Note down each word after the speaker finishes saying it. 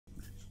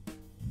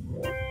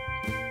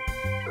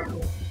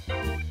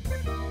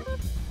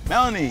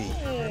Melanie!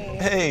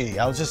 Hey,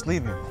 I was just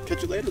leaving.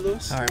 Catch you later,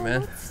 Lewis. Sorry,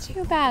 man. It's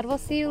too bad. We'll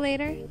see you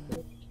later.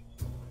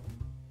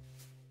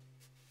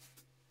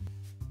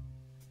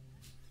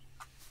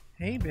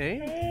 Hey,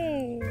 babe.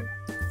 Hey.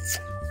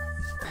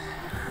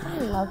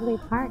 What a lovely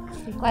park.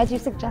 I'm glad you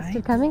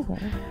suggested coming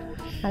here.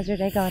 How's your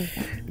day going?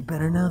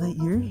 Better now that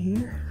you're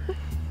here.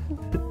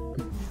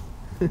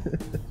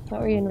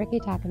 What were you and Ricky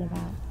talking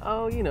about?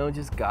 Oh, you know,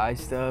 just guy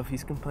stuff.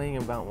 He's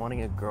complaining about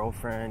wanting a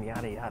girlfriend,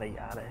 yada, yada,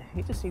 yada.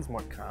 He just needs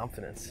more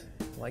confidence,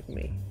 like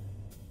me.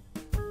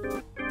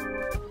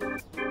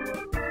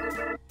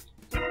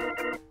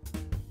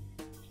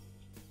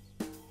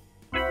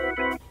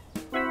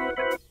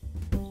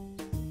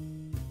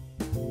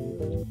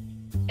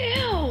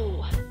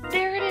 Ew!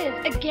 There it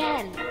is,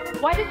 again.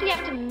 Why does he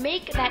have to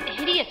make that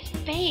hideous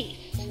face?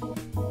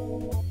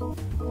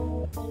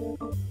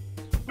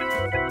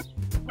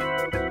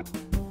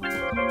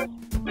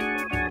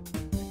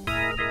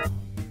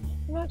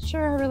 I'm not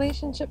sure our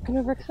relationship can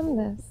overcome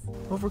this.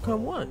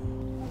 Overcome what?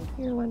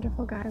 You're a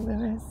wonderful guy,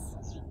 Lewis.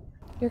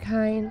 You're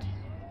kind,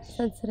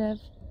 sensitive,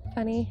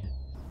 funny.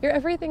 You're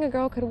everything a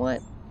girl could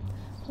want.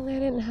 Only I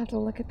didn't have to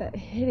look at that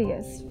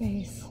hideous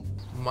face.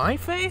 My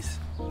face?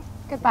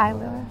 Goodbye,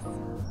 Lewis.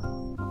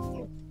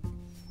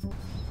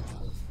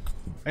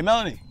 Hey,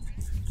 Melanie.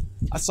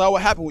 I saw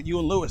what happened with you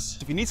and Lewis.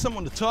 If you need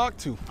someone to talk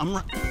to,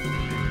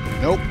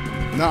 Nope.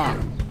 Nah.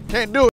 Can't do it.